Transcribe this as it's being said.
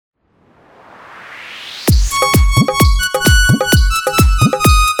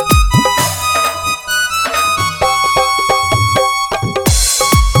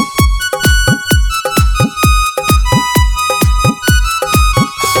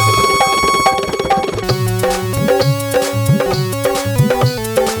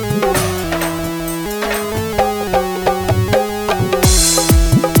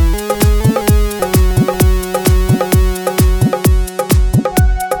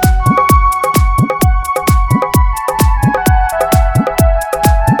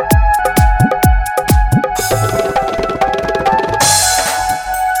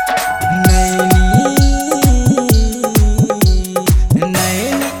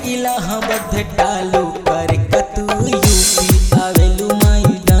इलाहाबाद भेटालू करे कतू यूपी आवेलू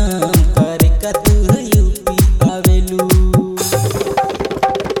मैडम करे कतू यूपी आवेलू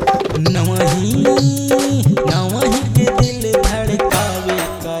नवही के दिल धड़कावे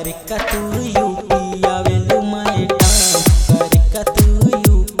करे कतू यूपी आवेलू मैडम करे कतू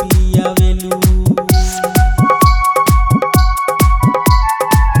यूपी आवेलू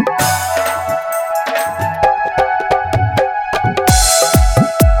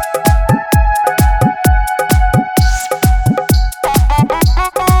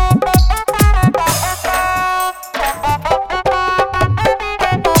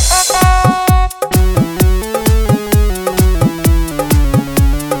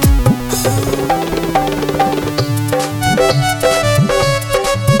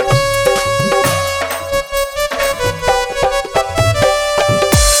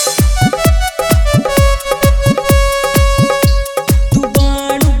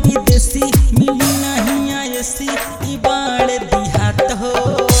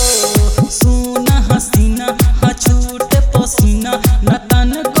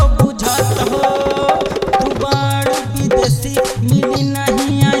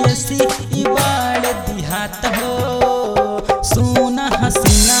सोना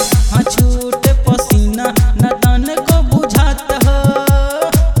हसीना हाँ छूट पसीना न तन को बुझात हो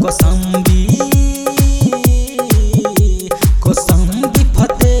कोसंबी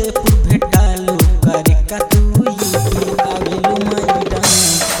फतेहपुर भेटालू करे कतू यूपी आवेलू मैडम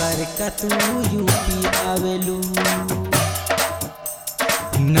करे कतू यूपी आवेलू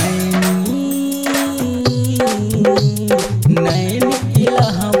नैनी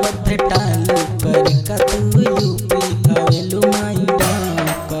इलाहाबाद भेटालू करे कतू यूपी आवेलू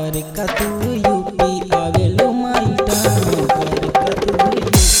मैडम करे कतू यूपी आवेलू मैडम करे कतू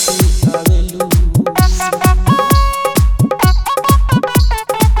यूपी आवेलू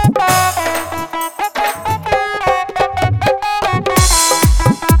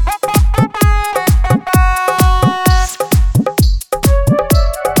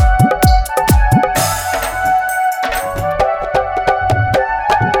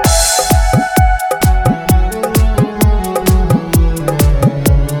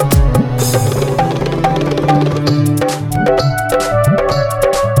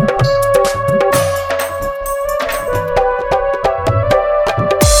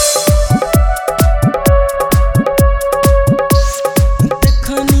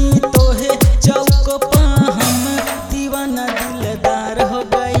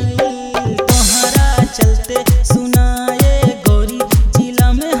चलते सुनाए गोरी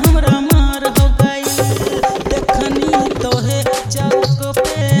जिला में हमरा मार हो गई देखनी तोहे चौक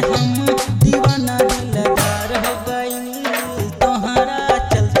पे हम दीवाना दिलदार हो गई तोहरा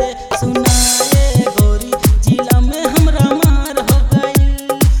चलते सुनाए गोरी जिला में हमरा मार हो गई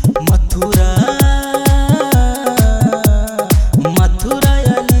मथुरा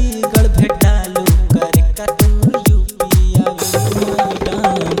अलीगढ़ भेटालू करे कतू यूपी आवेलू मैडम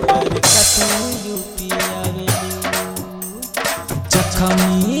करे कतू यूपी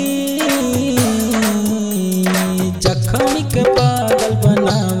जखमी के पास